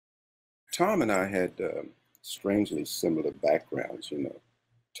Tom and I had strangely similar backgrounds,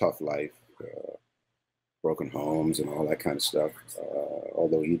 tough life, broken homes, and all that kind of stuff.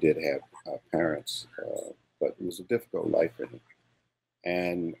 Although he did have parents, but it was a difficult life for him.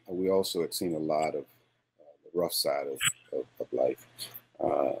 And we also had seen a lot of the rough side of life.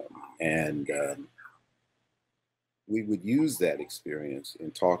 And we would use that experience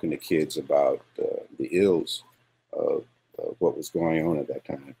in talking to kids about the ills of what was going on at that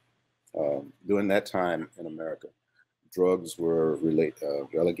time. During that time in America, drugs were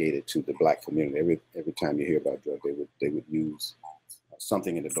relegated to the black community. Every time you hear about drugs, they would use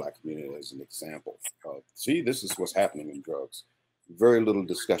something in the black community as an example of, see, this is what's happening in drugs. Very little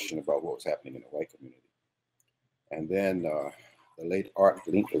discussion about what was happening in the white community. And then the late Art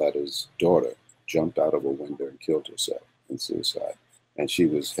Linkletter's daughter jumped out of a window and killed herself in suicide. And she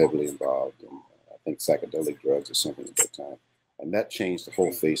was heavily involved in, I think, psychedelic drugs or something at that time. And that changed the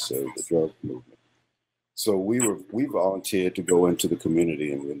whole face of the drug movement. So we volunteered to go into the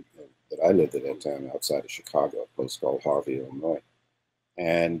community that I lived at that time outside of Chicago, a place called Harvey, Illinois,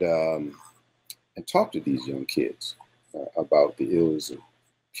 and talk to these young kids about the ills and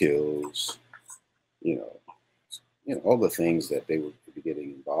kills, all the things that they would be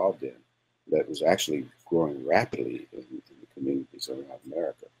getting involved in that was actually growing rapidly in the communities around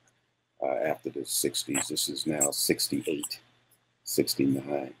America after the 60s. This is now 68,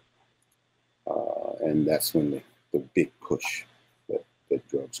 69. And that's when the big push that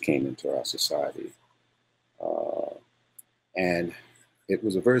drugs came into our society. And it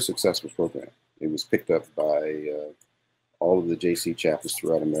was a very successful program. It was picked up by all of the JC chapters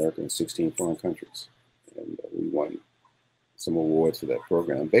throughout America in 16 foreign countries. And we won some awards for that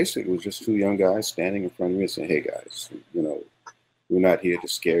program. Basically, it was just two young guys standing in front of me and saying, hey guys, we're not here to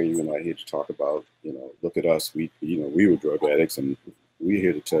scare you. We're not here to talk about, look at us. We were drug addicts, and we're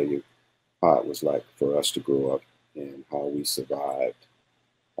here to tell you how it was like for us to grow up and how we survived.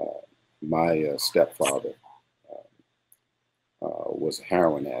 My stepfather was a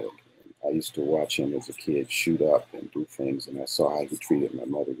heroin addict. I used to watch him as a kid shoot up and do things, and I saw how he treated my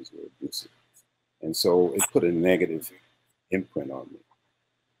mother. Was very abusive. And so it put a negative imprint on me.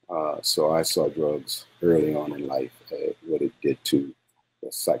 So I saw drugs early on in life, what it did to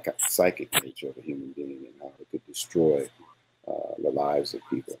the psychic nature of a human being and how it could destroy the lives of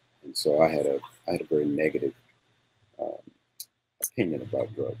people. And so I had a very negative opinion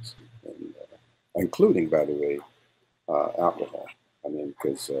about drugs, and, including, by the way, alcohol. I mean,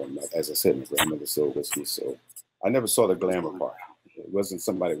 because as I said, my grandmother sold whiskey, so I never saw the glamour part. It wasn't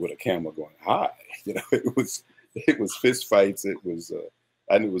somebody with a camera going, hi. It was fist fights. It was,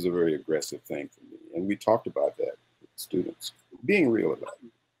 I knew it was a very aggressive thing for me. And we talked about that with students, being real about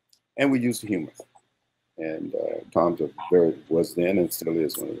it. And we used humor. And Tom was then and still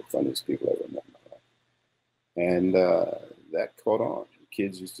is one of the funniest people I ever met in my life. And that caught on.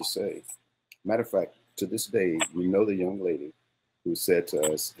 Kids used to say, matter of fact, to this day, we know the young lady who said to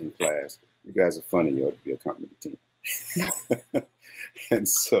us in class, you guys are funny, you ought to be a comedy team. And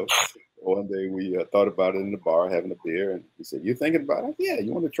so one day we thought about it in the bar, having a beer, and he said, you thinking about it? Yeah,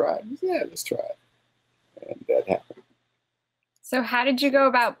 you want to try it? Said, yeah, let's try it. And that happened. So how did you go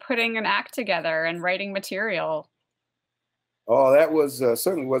about putting an act together and writing material? Oh, that was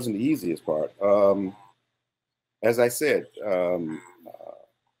certainly wasn't the easiest part. As I said, I'm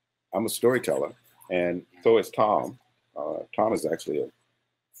a storyteller, and so is Tom. Tom is actually a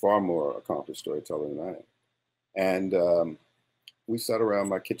far more accomplished storyteller than I am. And we sat around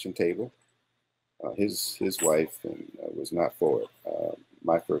my kitchen table. His wife was not for it.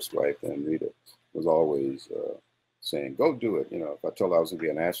 My first wife, then Rita, was always saying, go do it. If I told her I was going to be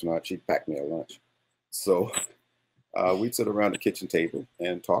an astronaut, she'd pack me a lunch. So we'd sit around the kitchen table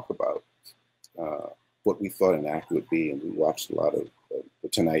and talk about what we thought an act would be. And we watched a lot of the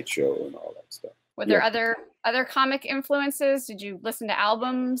Tonight Show and all that stuff. Were there other comic influences? Did you listen to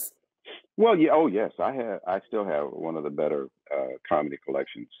albums? Well, yeah. Oh, yes. I still have one of the better comedy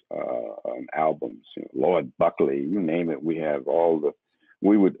collections on albums. Lord Buckley, you name it. We have all the.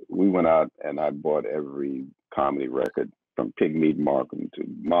 We went out and I bought every comedy record from Pigmeat Markham to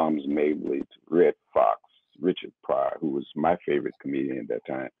Mom's Mabley to Red Fox, Richard Pryor, who was my favorite comedian at that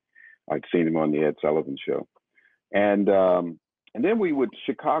time. I'd seen him on the Ed Sullivan Show, and then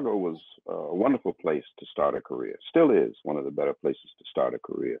Chicago was a wonderful place to start a career. Still is one of the better places to start a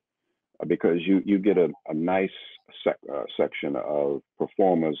career because you get a nice section of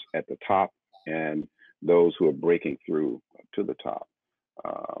performers at the top and those who are breaking through to the top.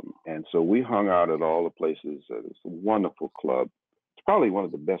 And so we hung out at all the places. It's a wonderful club. It's probably one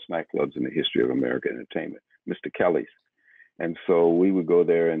of the best nightclubs in the history of American entertainment, Mr. Kelly's. And so we would go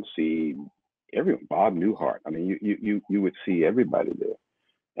there and see everyone, Bob Newhart. I mean, you would see everybody there.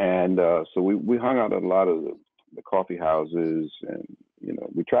 And so we hung out at a lot of the coffee houses, and you know,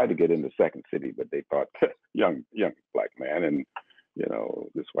 we tried to get into Second City, but they thought young black man and you know,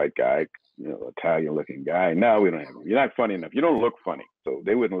 this white guy, you know, Italian looking guy. No, we don't have him. You're not funny enough. You don't look funny, so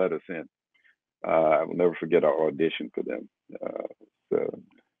they wouldn't let us in. I will never forget our audition for them. So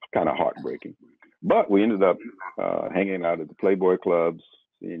kind of heartbreaking. But we ended up hanging out at the Playboy clubs,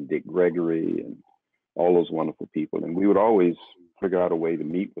 seeing Dick Gregory and all those wonderful people. And we would always figure out a way to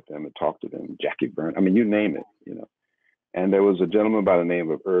meet with them and talk to them. Jackie Byrne, I mean, you name it, you know. And there was a gentleman by the name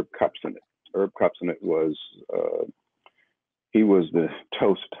of Herb Cupsonet. Herb Cupsonet was, he was the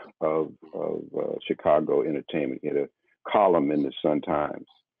toast of Chicago entertainment. He had a column in the Sun-Times,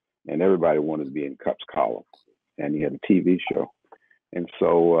 and everybody wanted to be in Cup's column. And he had a TV show. And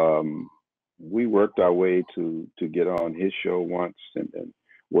so we worked our way to get on his show once, and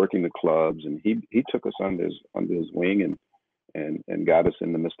working the clubs. And he took us under his wing and got us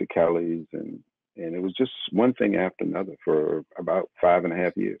into Mr. Kelly's, and it was just one thing after another for about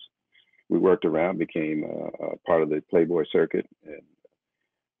 5.5 years. We worked around, became a part of the Playboy circuit, and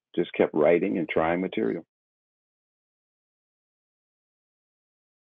just kept writing and trying material.